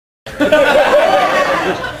Wait a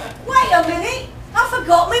minute, I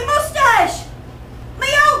forgot my moustache. My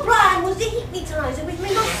old plan was to hypnotise her with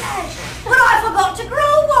my moustache, but I forgot to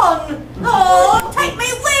grow one. Oh, take me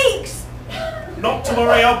weeks. Not to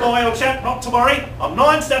worry, old boy, old chap, not to worry. I'm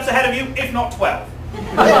 9 steps ahead of you, if not 12.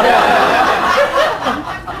 Are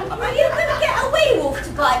you going to get a wee-wolf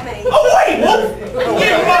to bite me? A wee-wolf?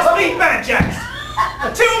 You must be mad, Jack. 2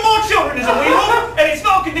 or more children is a wee-wolf, and it's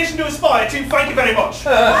not a condition to aspire to, thank you very much.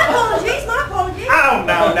 My apologies, my apologies. Oh,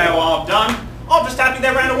 no, I'm done. I'm just happy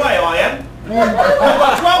they ran away, I am. I've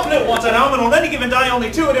got 12 little ones at home, and on any given day, only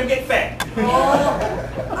 2 of them get fed. Oh,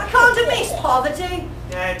 I can't miss poverty.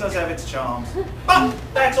 Yeah, it does have its charms. But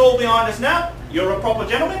that's all behind us now. You're a proper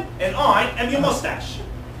gentleman, and I am your moustache.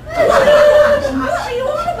 What are you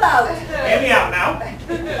on about? Hear me out now.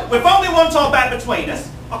 With only one time back between us,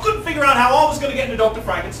 I couldn't figure out how I was going to get into Dr.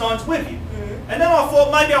 Frankenstein's with you. And then I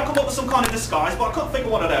thought maybe I'll come up with some kind of disguise, but I couldn't think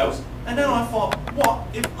of one of those. And then I thought, what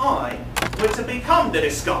if I were to become the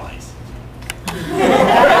disguise? Blimey,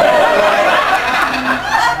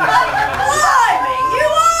 you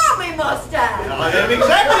are me moustache! I am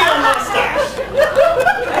exactly your moustache!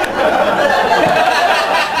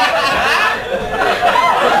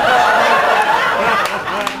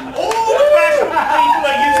 All the fashionable people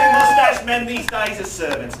are using moustache men these days as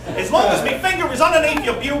servants. As long as my finger is underneath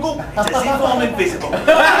your bugle, it's as if I'm invisible.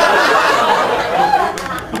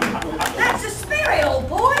 That's the spirit, old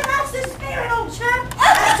boy, that's the spirit, old chap.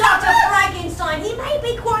 That's Dr. Frankenstein. He may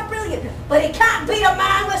be quite brilliant, but he can't beat a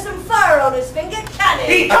man with some fur on his finger, can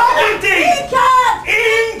he? He can't indeed! He can't!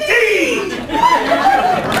 Indeed!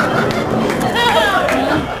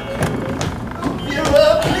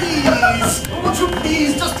 Vera, please! Would you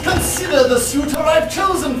please just consider the suitor I've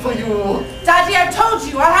chosen for you? Daddy, I've told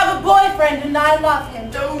you, I have a boyfriend and I love him.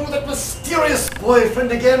 Oh, that mysterious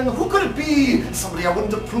boyfriend again. Who could it be? Somebody I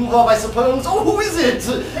wouldn't approve of, I suppose. Oh, who is it?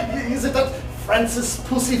 Is it that Francis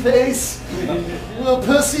Pussyface?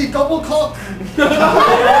 Percy Gobblecock?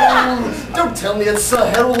 Oh, don't tell me it's Sir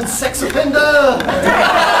Harold Sex Offender.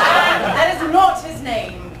 That is not his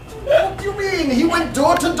name. What do you mean? He went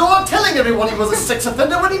door to door telling everyone he was a sex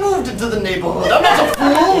offender when he moved into the neighborhood. I'm not a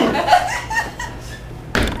fool.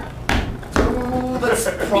 Oh, that's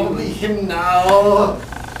probably him now.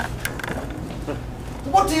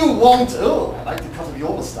 What do you want? Oh, I like the cut of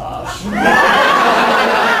your moustache.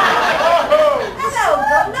 Hello,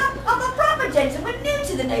 Governor. I'm a proper gentleman new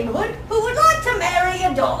to the neighbourhood who would like to marry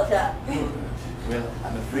your daughter. Well,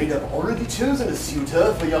 I'm afraid I've already chosen a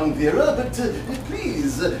suitor for young Vera, but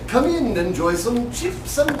please, come in and enjoy some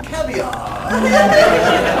chips and caviar.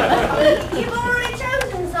 You've already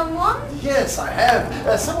chosen someone? Yes, I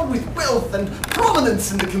have. Someone with wealth and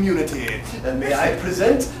prominence in the community. May I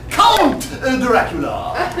present Count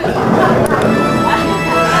Dracula?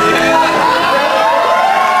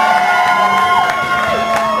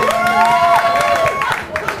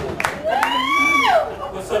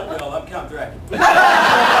 What's up, y'all? I'm Count Dracula. Count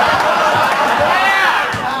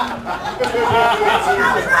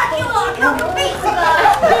Dracula, I come from pizza.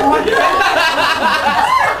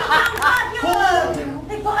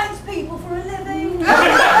 He binds people for a living.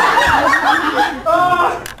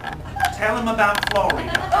 Tell him about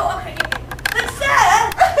Florida. Oh, okay. But sir,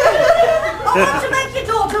 I want to make your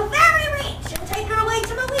daughter very rich and take her away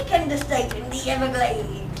to my weekend estate in the Everglades.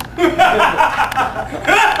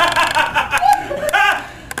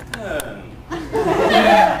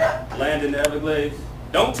 Land in the Everglades.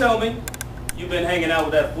 Don't tell me you've been hanging out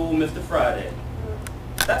with that fool Mr. Friday.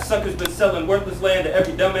 That sucker's been selling worthless land to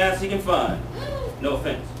every dumbass he can find. No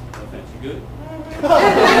offense. No offense. You good?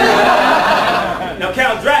 Now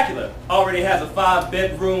Count Dracula already has a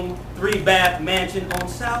 5-bedroom, 3-bath mansion on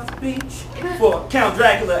South Beach for Count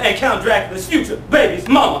Dracula and Count Dracula's future baby's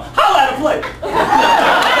mama. Holla at a play.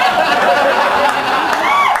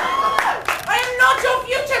 I am not your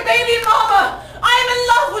future baby mama. I am in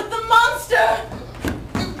love with the monster.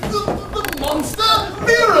 The monster?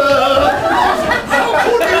 Vera! How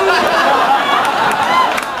could you?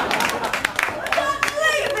 Don't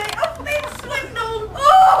believe it, I've been swindled.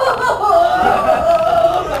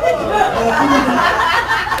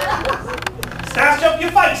 Stache up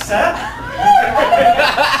your face, sir.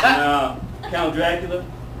 Now, Count Dracula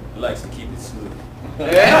likes to keep it smooth.